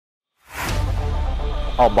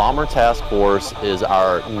A bomber task force is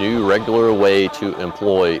our new regular way to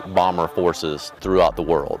employ bomber forces throughout the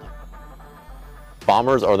world.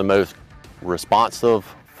 Bombers are the most responsive,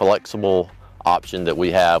 flexible option that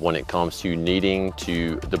we have when it comes to needing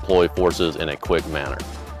to deploy forces in a quick manner.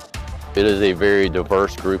 It is a very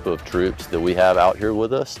diverse group of troops that we have out here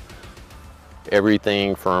with us.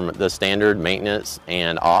 Everything from the standard maintenance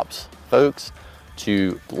and ops folks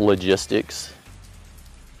to logistics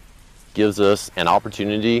gives us an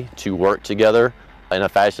opportunity to work together in a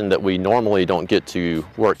fashion that we normally don't get to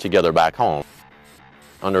work together back home.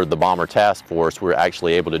 Under the Bomber Task Force, we're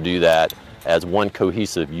actually able to do that as one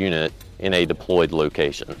cohesive unit in a deployed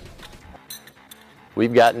location.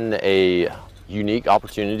 We've gotten a unique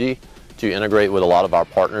opportunity to integrate with a lot of our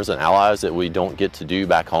partners and allies that we don't get to do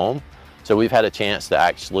back home. So we've had a chance to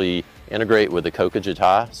actually integrate with the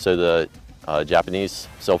Kokajita, so the Japanese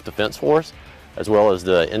Self-Defense Force, as well as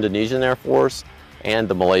the Indonesian Air Force and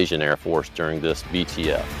the Malaysian Air Force during this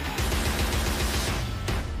BTF.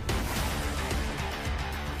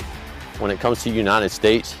 When it comes to the United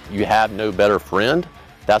States, you have no better friend.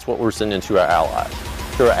 That's what we're sending to our allies.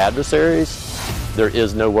 To our adversaries, there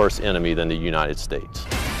is no worse enemy than the United States.